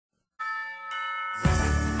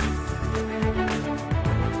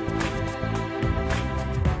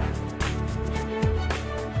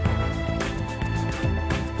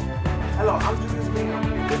Hello, I'm Julius Bingham,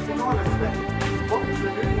 and thanks for joining us today. Welcome to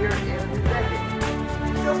the new year and a new decade.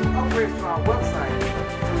 We just some upgrades to our website, so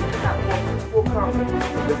you can have full coverage.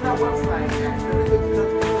 Visit our website at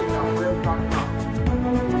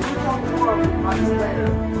WJTW.web.com. We'll talk more about this later,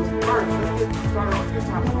 but first, let's get started on your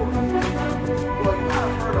top story. Well, you might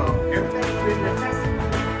have heard of everything written in Texas.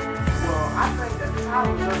 Well, I think that the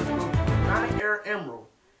title deserves to go to United Air Emerald.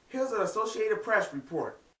 Here's an Associated Press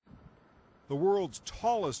report. The world's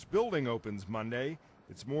tallest building opens Monday.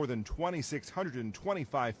 It's more than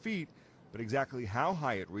 2,625 feet, but exactly how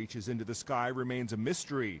high it reaches into the sky remains a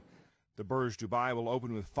mystery. The Burj Dubai will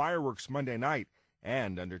open with fireworks Monday night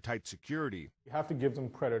and under tight security. You have to give them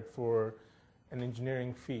credit for an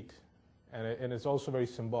engineering feat, and it's also very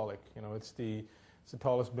symbolic. You know, it's the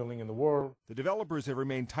tallest building in the world. The developers have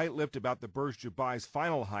remained tight-lipped about the Burj Dubai's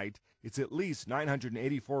final height. It's at least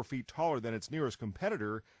 984 feet taller than its nearest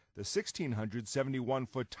competitor, the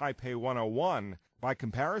 1,671-foot Taipei 101. By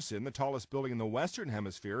comparison, the tallest building in the Western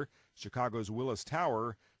Hemisphere, Chicago's Willis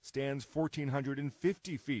Tower, stands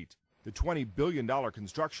 1,450 feet. The $20 billion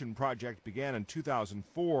construction project began in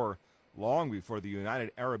 2004, long before the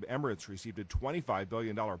United Arab Emirates received a $25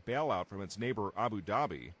 billion bailout from its neighbor Abu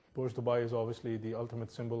Dhabi. Burj Dubai is obviously the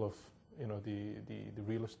ultimate symbol of, you know, the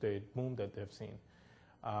real estate boom that they've seen.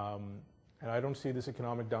 And I don't see this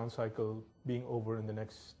economic down cycle being over in the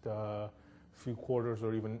next few quarters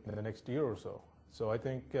or even in the next year or so. So I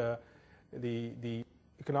think the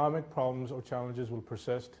economic problems or challenges will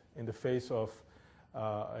persist in the face of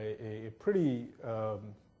a pretty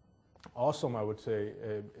awesome, I would say,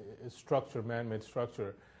 a structure, man-made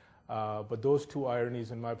structure. But those two ironies,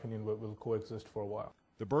 in my opinion, will coexist for a while.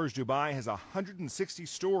 The Burj Dubai has 160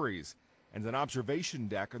 stories and an observation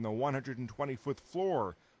deck on the 120-foot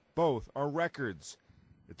floor. Both are records.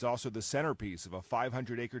 It's also the centerpiece of a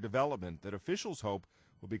 500-acre development that officials hope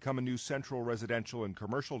will become a new central residential and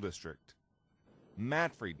commercial district.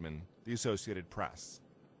 Matt Friedman, The Associated Press.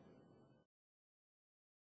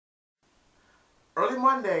 Early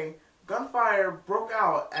Monday, gunfire broke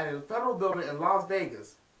out at a federal building in Las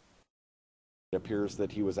Vegas. It appears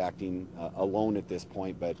that he was acting alone at this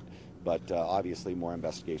point, but obviously more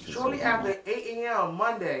investigation. Shortly after 8 a.m.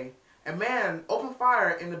 Monday, a man opened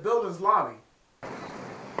fire in the building's lobby.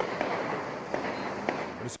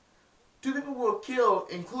 2 people were killed,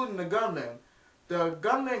 including the gunman. The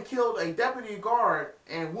gunman killed a deputy guard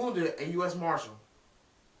and wounded a U.S. Marshal.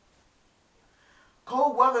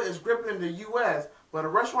 Cold weather is gripping the U.S., but a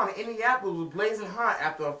restaurant in Indianapolis was blazing hot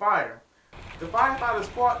after a fire. The firefighters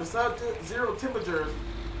fought the sub-zero temperatures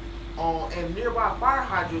and nearby fire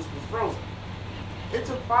hydrants was frozen. It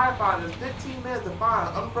took firefighters 15 minutes to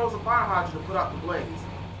find an unfrozen fire hydrant to put out the blaze.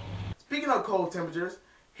 Speaking of cold temperatures,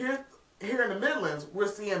 here in the Midlands, we're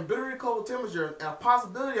seeing bitterly cold temperatures and a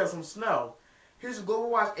possibility of some snow. Here's your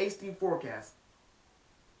Global Watch HD forecast.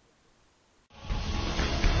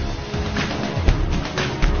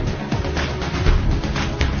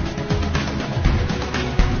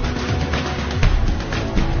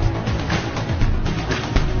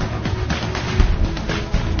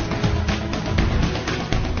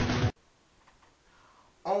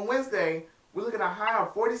 On Wednesday, we look at a high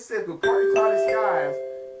of 46 with partly cloudy skies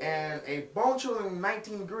and a bone-chilling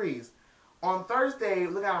 19 degrees. On Thursday,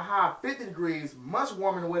 we look at a high of 50 degrees, much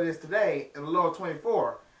warmer than what it is today, and a low of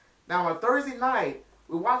 24. Now on Thursday night,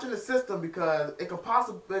 we're watching the system because it could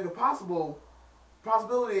possibility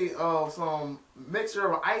of some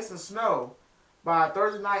mixture of ice and snow by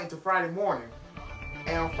Thursday night into Friday morning.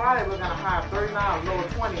 And on Friday, we're looking at a high of 39, low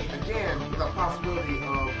of 20, again with a possibility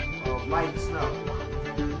of light snow.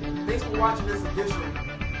 Thanks for watching this edition.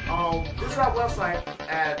 Visit our website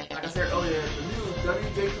at, like I said earlier, the news,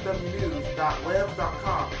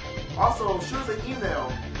 WJTWnews.webs.com. Also, shoot us an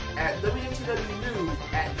email at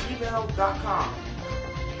WJTWnews@gmail.com.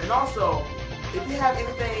 And also, if you have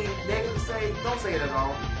anything negative to say, don't say it at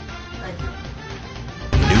all. Thank you.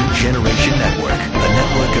 New Generation Network, a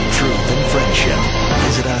network of truth and friendship.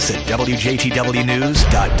 Visit us at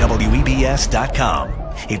WJTWnews.webs.com.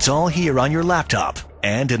 It's all here on your laptop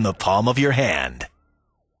and in the palm of your hand.